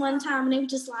desk one time and they were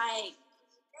just like,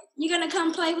 you're going to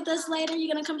come play with us later?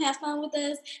 You're going to come have fun with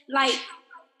us? Like,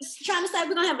 trying to say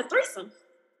we're going to have a threesome.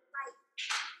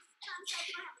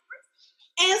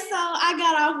 And so I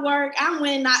got off work. I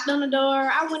went and knocked on the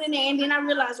door. I went in there and then I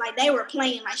realized, like, they were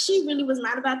playing. Like, she really was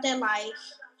not about that life.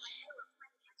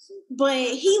 But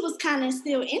he was kind of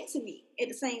still into me at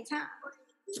the same time.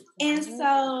 And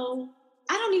so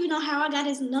I don't even know how I got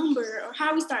his number or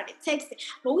how we started texting.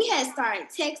 But we had started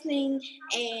texting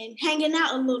and hanging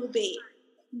out a little bit.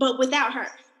 But without her.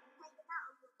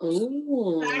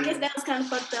 Ooh. I guess that was kind of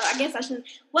fucked up. I guess I shouldn't.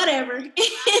 Whatever.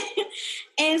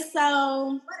 And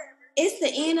so it's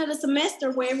the end of the semester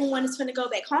where everyone is going to go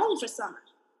back home for summer.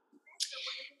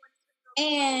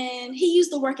 And he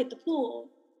used to work at the pool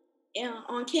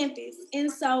on campus. And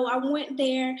so I went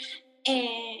there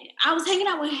and I was hanging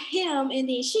out with him and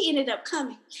then she ended up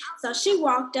coming. So she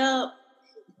walked up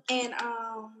and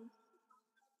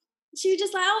she was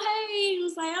just like, oh, hey. It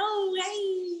was like, oh,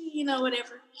 hey,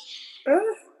 whatever.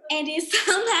 And then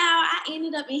somehow I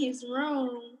ended up in his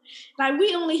room. Like,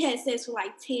 we only had sex for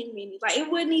like 10 minutes. Like,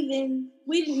 it wasn't even,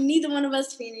 neither one of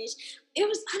us finished. it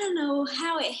was, I don't know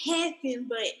how it happened,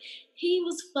 but he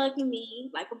was fucking me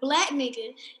like a black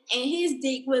nigga, and his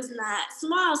dick was not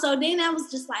small. So then I was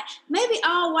just like, maybe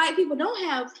all white people don't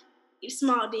have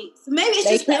small dicks. Maybe it's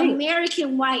just the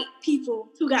American white people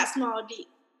who got small dicks.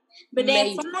 But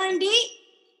that foreign dick.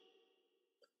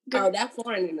 Girl, that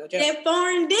foreign ain't no joke. That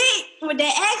foreign dick with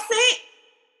that accent.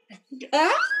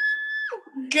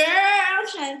 Girl, I'm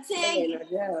trying to tell you.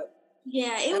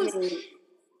 Yeah,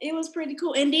 it was pretty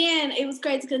cool. And then it was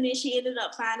crazy because then she ended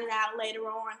up finding out later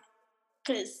on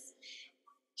because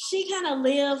she kind of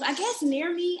lived, I guess,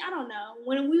 near me. I don't know.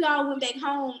 When we all went back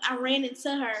home, I ran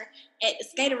into her at the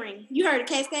skating ring. You heard of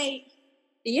Cascade?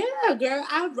 Yeah, girl,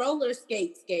 I roller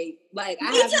skate. Like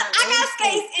I got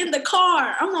skates in the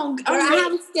car. I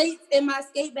have skates in my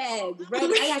skate bag. Right,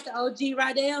 I got the OG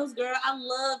Rydell's, girl. I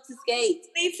love to skate.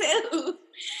 Me too.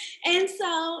 And so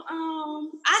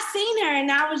I seen her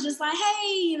and I was just like,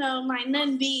 hey, like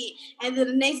nothing big. And then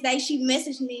the next day she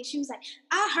messaged me and she was like,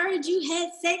 I heard you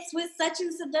had sex with such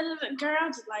and such. Girl,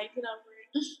 I'm just like, get over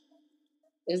it.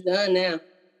 It's done now.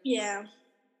 Yeah.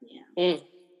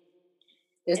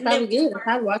 It's probably good.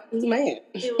 I watched this man.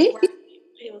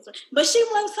 It was, but she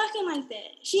wasn't fucking like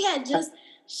that. She had just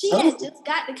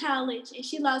got to college and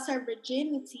she lost her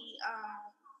virginity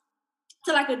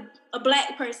to like a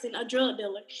black person, a drug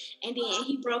dealer, and then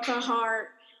he broke her heart.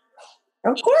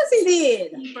 Of course he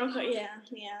did. He broke her. Yeah.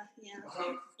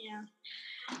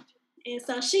 And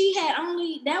so she had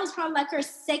that was probably like her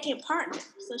second partner.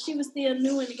 So she was still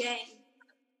new in the game.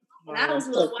 And I was a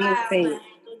little wild, a little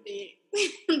bit.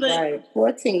 But, right,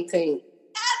 14 team.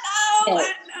 I know.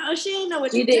 She didn't know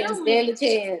what she didn't stand a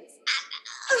chance.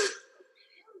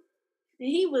 And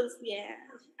he was,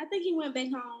 I think he went back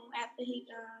home after he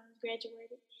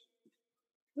graduated.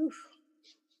 Oof.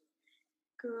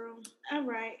 Girl. All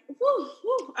right. Woo.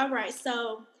 All right.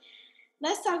 So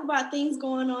let's talk about things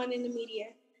going on in the media.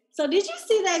 So did you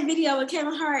see that video with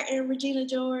Kevin Hart and Regina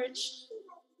George?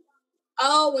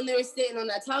 Oh, when they were sitting on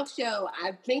that talk show,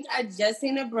 I think I just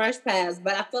seen a brush pass,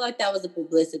 but I feel like that was a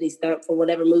publicity stunt for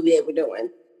whatever movie they were doing.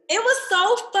 It was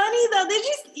so funny though.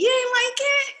 You didn't like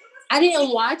it? I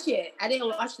didn't watch it. I didn't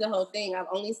watch the whole thing. I've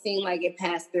only seen like it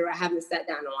pass through. I haven't sat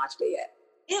down and watched it yet.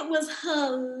 It was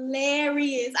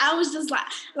hilarious. I was just like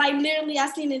literally I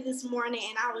seen it this morning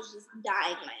and I was just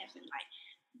dying laughing. Like,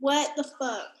 what the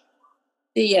fuck?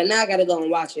 Yeah, now I gotta go and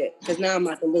watch it because now I'm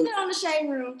like a loop. On the Shade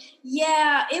Room.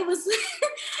 Yeah, it was,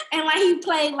 and like he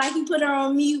played, like he put her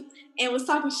on mute and was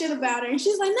talking shit about her, and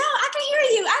she's like, "No, I can hear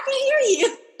you.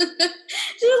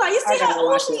 She was like, "You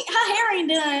see her hair ain't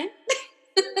done."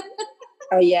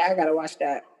 Oh yeah, I gotta watch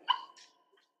that.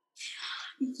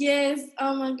 Yes.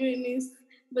 Oh my goodness.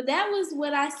 But that was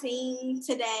what I seen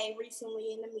today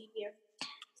recently in the media.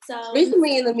 So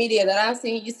recently in the media that I've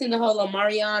seen, you seen the whole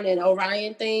Omarion and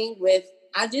Orion thing with.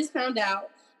 I just found out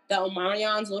that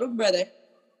Omarion's little brother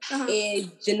is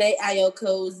Janae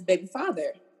Ayoko's baby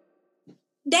father.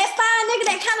 That fine nigga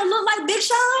that kind of looked like Big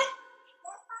Sean?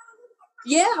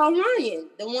 Yeah, Omarion.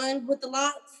 The one with the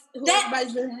locks. That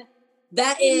makes sense.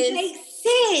 That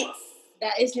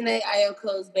is Janae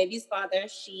Ayoko's baby's father.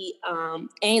 She,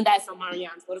 and that's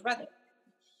Omarion's little brother.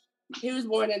 He was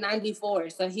born in 94,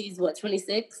 so he's,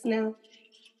 26 now?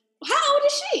 How old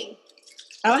is she?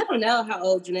 Oh, I don't know how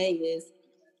old Janae is.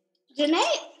 Janae,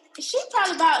 she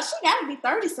gotta be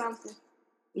 30-something.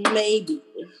 Maybe.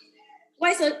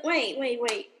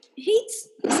 Wait. He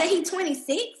said he's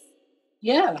 26?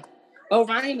 Yeah.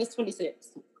 Orion is 26.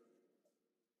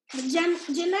 But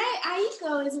Janae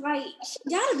Aiko is she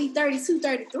gotta be 32,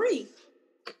 33.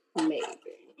 Maybe.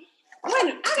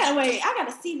 I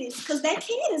gotta see this, because that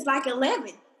kid is like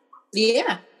 11.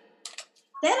 Yeah.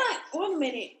 Wait a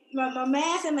minute. My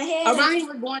math in my head. Orion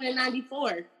was born in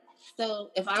 94. So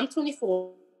if I'm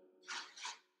 24,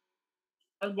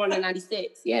 I was born in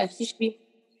 96. Yeah, she should be.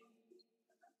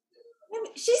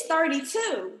 She's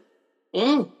 32.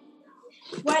 Wait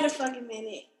a fucking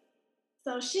minute.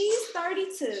 So she's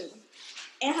 32.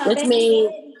 And her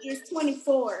baby is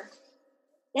 24.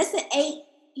 That's an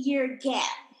 8-year gap.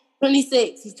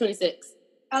 26. He's 26.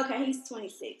 Okay, he's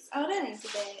 26. Oh, that ain't too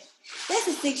bad. That's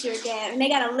a 6-year gap. And they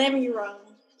got an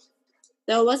 11-year-old.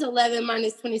 So what's 11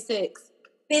 minus 26?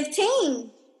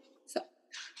 15. So,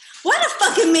 what a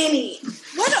fucking minute.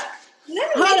 Hold on.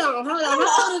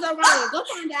 How old is Orion? Go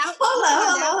find out.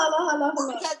 Hold on.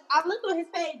 Because I looked on his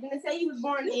page and it said he was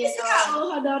born in... This is how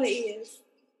old her daughter is.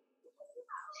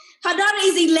 Her daughter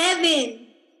is 11.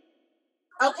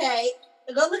 Okay.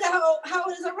 Go look at how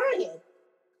old is Orion.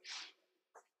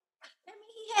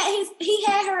 He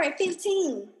had her at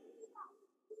 15.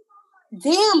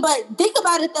 Damn, but think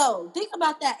about it though. Think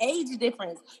about that age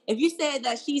difference. If you said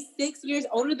that she's 6 years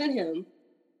older than him,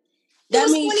 that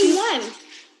means 21.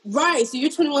 Right, so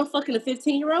you're 21 fucking a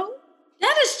 15-year-old?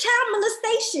 That is child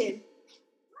molestation.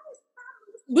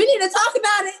 We need to talk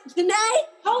about it, Janae.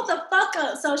 Hold the fuck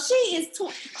up. So she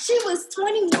was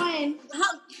 21.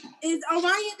 How is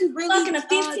Orion really fucking a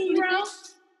 15-year-old?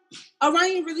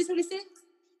 Orion really 26?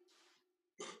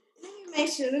 Let me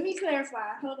make sure. Let me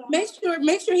clarify. Hold on.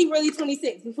 Make sure he really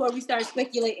 26 before we start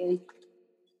speculating.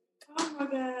 Oh my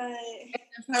god.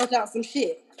 And found out some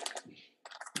shit.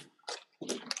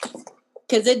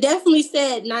 Because it definitely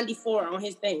said 94 on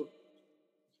his thing.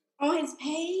 On his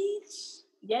page?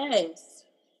 Yes.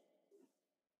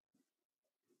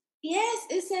 Yes,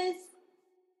 it says.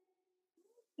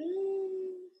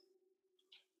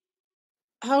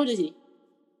 How old is he?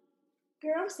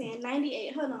 Girl, I'm saying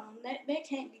 98. Hold on. That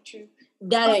can't be true.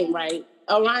 That ain't right.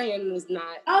 Orion is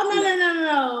not. Oh,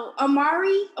 no.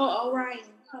 Amari or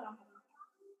Orion? Hold on.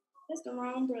 That's the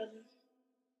wrong brother.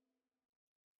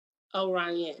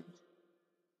 Orion.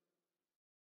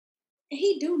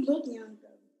 He do look young,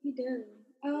 though. He does.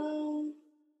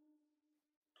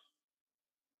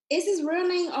 Is his real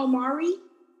name Omari?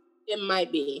 It might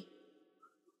be.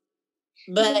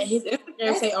 But his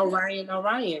Instagram say Orion.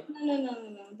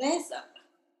 No. That's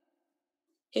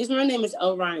his real name is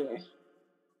Orion.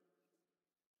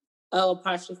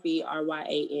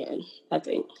 O''Ryan, I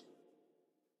think.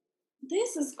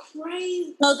 This is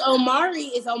crazy. Because Omari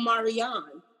is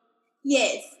Omarion.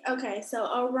 Yes. Okay. So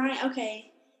Orion.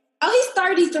 Okay. Oh, he's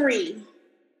 33.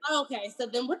 Okay, so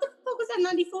then what the fuck was that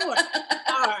 94?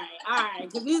 All right.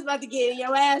 Because we was about to get in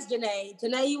your ass, Janae.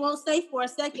 Janae, you won't stay for a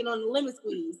second on the limit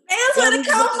squeeze. That's what it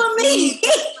come for me.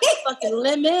 Fucking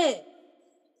limit.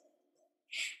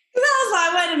 I was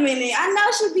like, wait a minute. I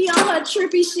know she be on her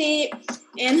trippy shit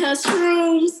and her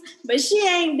shrooms, but she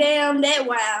ain't damn that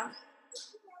wild.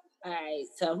 All right,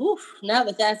 so now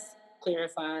that that's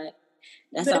clarified,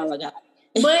 that's all I got.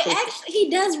 But actually, he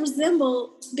does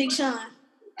resemble Big Sean.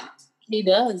 He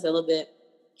does a little bit.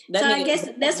 So I guess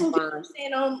that's what people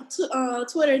saying on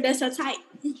Twitter. That's her type.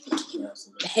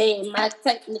 Hey, my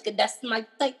type, nigga. That's my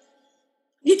type.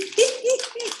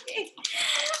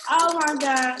 Oh my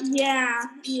god! Yeah.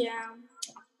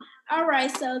 All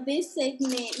right. So this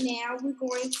segment now we're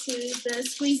going to the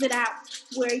squeeze it out,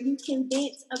 where you can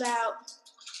vent about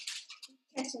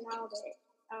catching all that.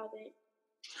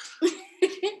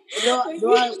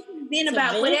 Vent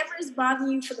about whatever is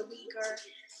bothering you for the week or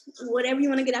whatever you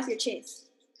want to get off your chest.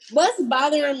 What's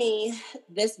bothering me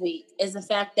this week is the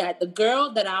fact that the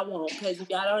girl that I want, because if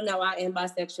y'all don't know, I am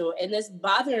bisexual, and it's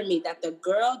bothering me that the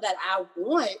girl that I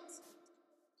want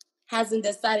hasn't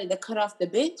decided to cut off the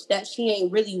bitch that she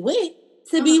ain't really with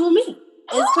to be with me.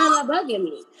 It's kind of bugging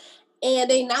me. And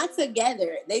they not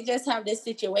together. They just have this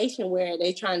situation where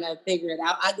they trying to figure it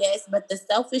out, I guess. But the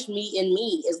selfish me in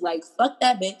me is like, fuck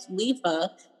that bitch, leave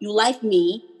her. You like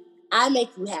me. I make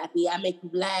you happy. I make you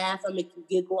laugh. I make you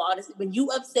giggle. All this. When you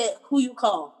upset, who you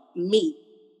call? Me.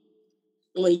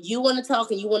 When you want to talk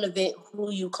and you want to vent,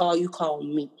 who you call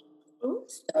me.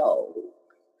 So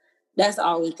that's the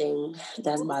only thing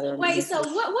that's bothering me. Wait, so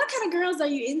what kind of girls are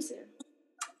you into?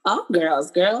 All girls,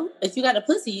 girl. If you got a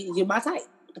pussy, you're my type.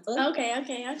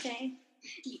 Okay.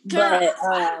 Girl,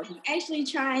 I'm actually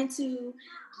trying to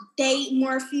date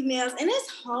more females, and it's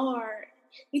hard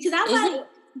because I like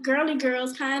girly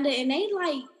girls, kind of, and they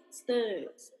like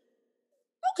studs.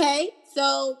 Okay,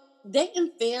 so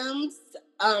dating femmes,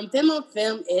 femme on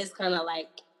femme is kind of like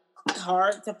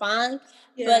hard to find.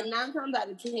 Yeah. But 9 times out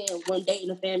of 10, when dating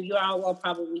a femme, you all will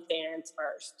probably fans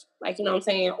first. Like, you know what I'm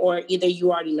saying? Or either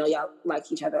you already know y'all like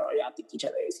each other or y'all think each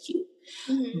other is cute.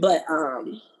 Mm-hmm. But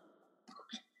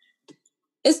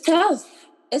it's tough.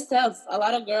 It's tough. A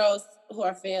lot of girls who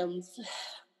are femmes,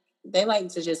 they like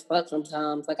to just fuck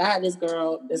sometimes. Like, I had this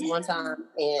girl this one time.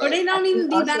 And or they don't even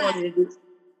be that.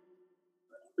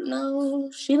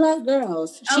 No, she liked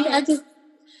girls. Okay. I just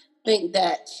think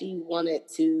that she wanted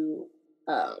to,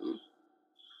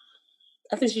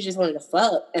 I think she just wanted to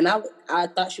fuck. And I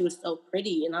thought she was so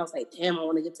pretty. And I was like, damn, I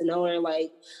want to get to know her.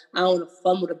 Like, I don't want to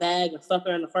fumble the bag and fuck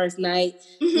her on the first night.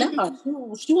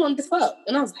 No, she wanted to fuck.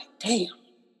 And I was like, damn.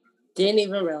 Didn't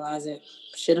even realize it.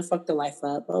 Should have fucked the life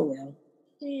up. Oh, well.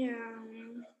 Yeah.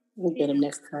 We'll get him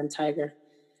next time, Tiger.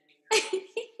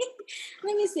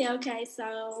 Let me see. Okay,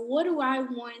 so what do I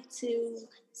want to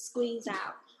squeeze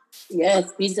out? Yeah,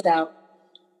 squeeze it out.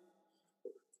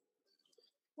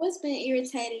 What's been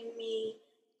irritating me?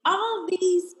 All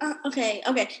these. Okay.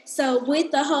 So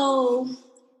with the whole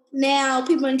now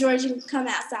people in Georgia can come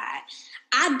outside.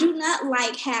 I do not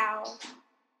like how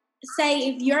say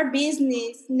if your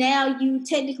business now you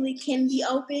technically can be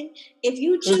open, if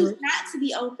you choose not to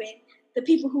be open, the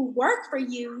people who work for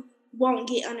you won't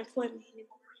get unemployment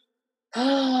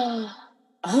anymore.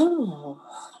 Oh.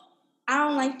 I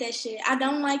don't like that shit. I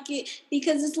don't like it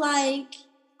because it's like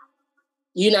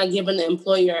you're not giving the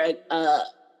employer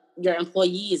your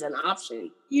employees an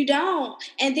option. You don't.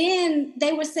 And then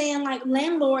they were saying like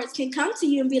landlords can come to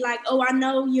you and be like, "Oh, I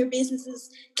know your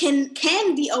businesses can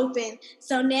be open,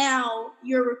 so now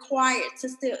you're required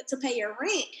to pay your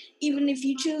rent, even if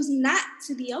you choose not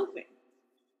to be open."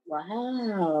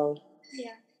 Wow.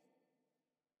 Yeah.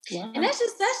 Wow. And that's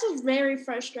just very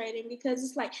frustrating because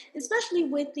it's like, especially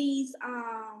with these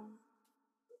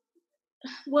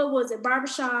what was it,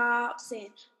 barbershops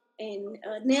and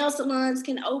nail salons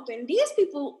can open. These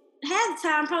people half the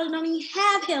time probably don't even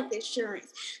have health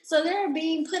insurance, so they're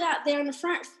being put out there in the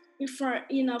front for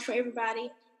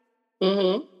everybody.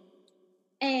 Mm-hmm.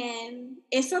 And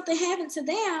if something happened to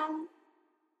them,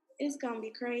 it's gonna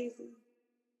be crazy.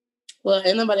 Well,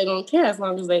 ain't nobody gonna care as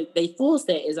long as they full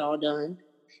set is all done.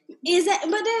 Is that?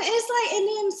 But then it's like, and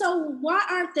then so why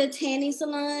aren't the tanning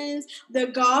salons, the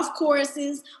golf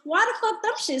courses? Why the fuck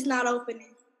them shit's not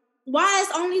opening? Why is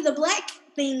only the black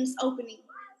things opening?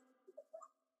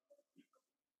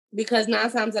 Because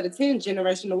 9 times out of 10,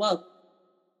 generational wealth.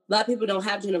 A lot of people don't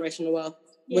have generational wealth,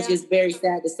 which is very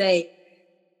sad to say.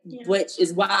 Yeah. Which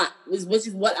is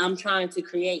what I'm trying to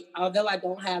create. Although I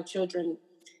don't have children,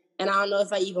 and I don't know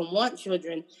if I even want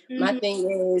children. My thing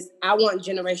is, I want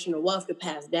generational wealth to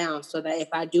pass down, so that if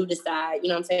I do decide, you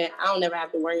know what I'm saying, I don't never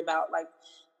have to worry about like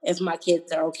if my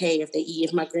kids are okay, if they eat,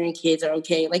 if my grandkids are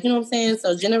okay, like, you know what I'm saying.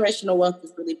 So generational wealth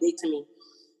is really big to me.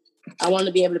 I want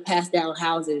to be able to pass down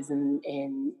houses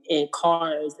and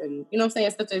cars and, you know what I'm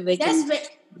saying, stuff that they can.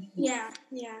 Yeah.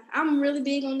 I'm really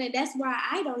big on that. That's why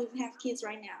I don't even have kids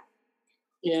right now.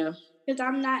 Yeah. Because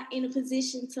I'm not in a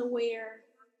position to where,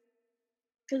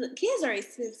 because kids are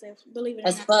expensive, believe it or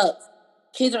not. As fuck.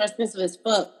 Kids are expensive as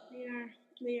fuck.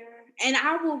 They are. And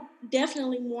I will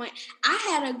definitely I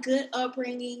had a good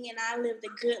upbringing and I lived a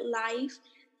good life.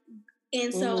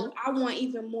 And so I want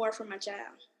even more for my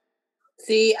child.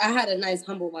 See, I had a nice,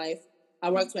 humble life. I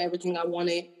worked for everything I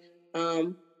wanted.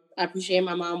 I appreciate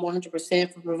my mom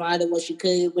 100% for providing what she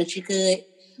could when she could.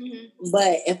 Mm-hmm.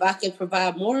 But if I could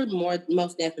provide more,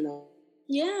 most definitely.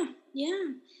 Yeah.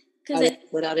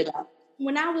 Without a doubt.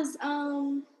 When I was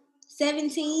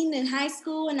 17 in high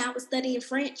school and I was studying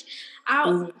French,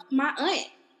 my aunt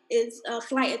is a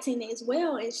flight attendant as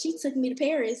well, and she took me to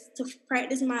Paris to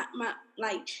practice my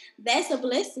like, that's a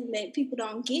blessing that people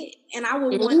don't get, and I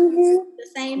would want the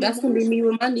same. That's gonna be me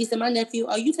with my niece and my nephew.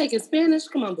 Oh, you taking Spanish?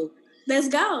 Come on, boo. Let's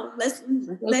go. Let's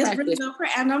really go for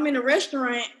it. And I'm in a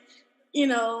restaurant,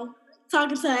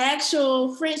 talking to an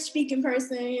actual French speaking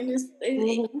person, and that's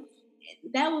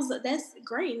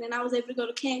great. And then I was able to go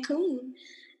to Cancun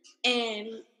and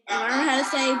learn how to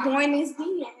say Buenos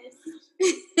Dias.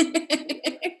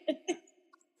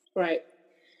 Right.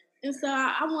 And so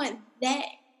I want that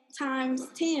times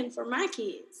 10 for my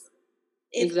kids.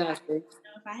 Exactly.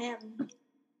 If I have them.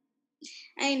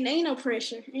 Ain't no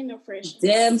pressure.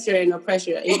 Damn sure ain't no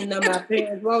pressure. Even though my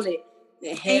parents want it.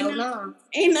 Hell no.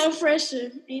 Ain't no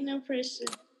pressure. Ain't no pressure,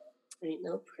 baby.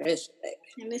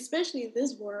 And especially in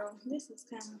this world, this is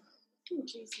kind of, oh,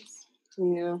 Jesus.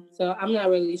 Yeah. So I'm not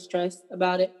really stressed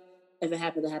about it. If it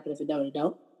happens, it happens. If it don't, it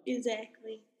don't.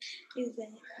 Exactly.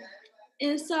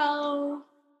 And so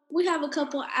we have a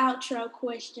couple outro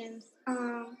questions.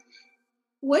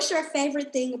 What's your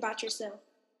favorite thing about yourself?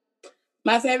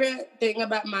 My favorite thing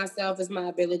about myself is my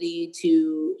ability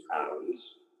to,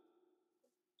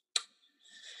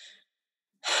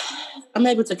 I'm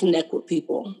able to connect with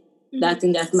people. Mm-hmm. I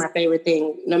think that's my favorite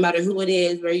thing. No matter who it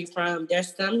is, where you're from,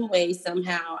 there's some way,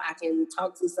 somehow I can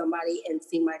talk to somebody and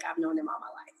seem like I've known them all my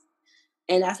life.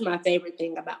 And that's my favorite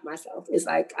thing about myself. It's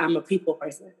like I'm a people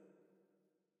person.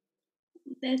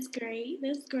 That's great.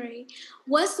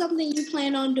 What's something you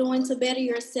plan on doing to better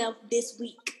yourself this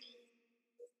week?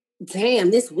 Damn,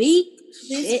 this week?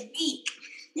 This week.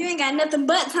 You ain't got nothing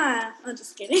but time. I'm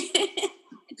just kidding.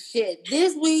 Shit,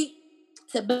 this week,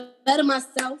 to better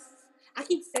myself, I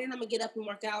keep saying I'm going to get up and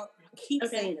work out. I keep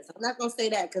saying this. I'm not going to say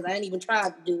that because I ain't even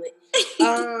tried to do it.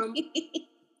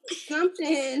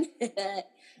 Something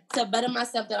to better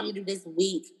myself that I'm going to do this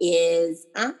week is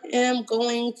I am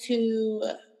going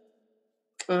to...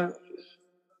 I'm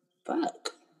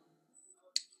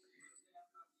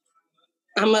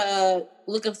going to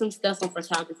look up some stuff on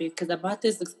photography because I bought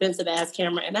this expensive-ass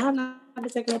camera and I have not been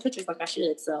taking no pictures like I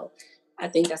should. So I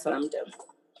think that's what I'm doing.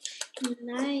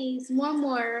 Nice. One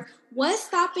more. What's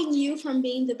stopping you from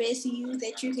being the best you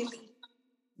that you can be?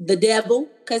 The devil,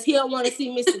 because he don't want to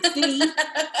see me succeed.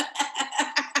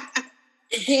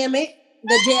 Damn it,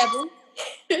 the devil.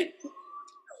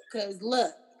 Because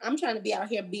look, I'm trying to be out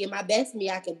here being my best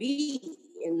me I could be,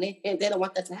 and they don't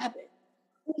want that to happen.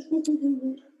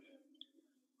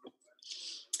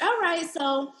 All right,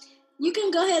 so you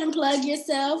can go ahead and plug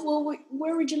yourself.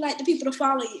 Where would you like the people to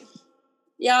follow you?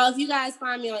 Y'all, if you guys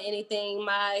find me on anything,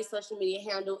 my social media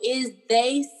handle is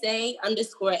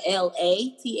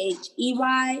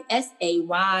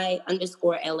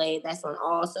TheySay_LA_Theysay_LA. That's on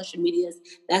all social medias.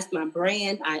 That's my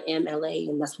brand. I am LA,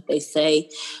 and that's what they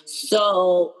say.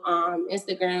 So,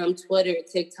 Instagram, Twitter,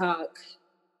 TikTok,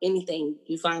 anything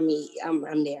you find me,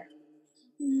 I'm there.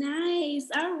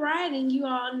 Nice. All right, and you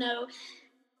all know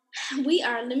we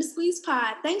are Lemon Squeeze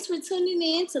Pod. Thanks for tuning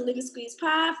in to Lemon Squeeze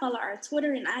Pod. Follow our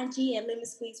Twitter and IG at Lemon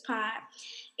Squeeze Pod.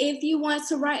 If you want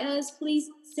to write us, please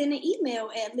send an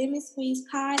email at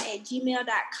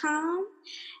lemonsqueezepod@gmail.com.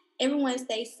 Everyone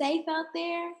stay safe out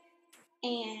there.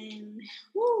 And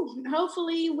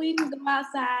hopefully we can go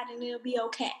outside and it'll be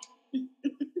okay.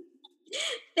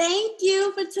 Thank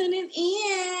you for tuning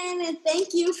in. And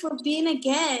thank you for being a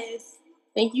guest.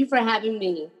 Thank you for having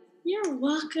me. You're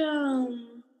welcome.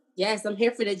 Yes, I'm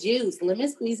here for the juice. Let me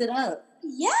squeeze it up.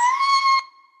 Yeah.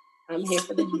 I'm here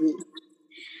for the juice.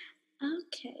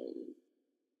 Okay.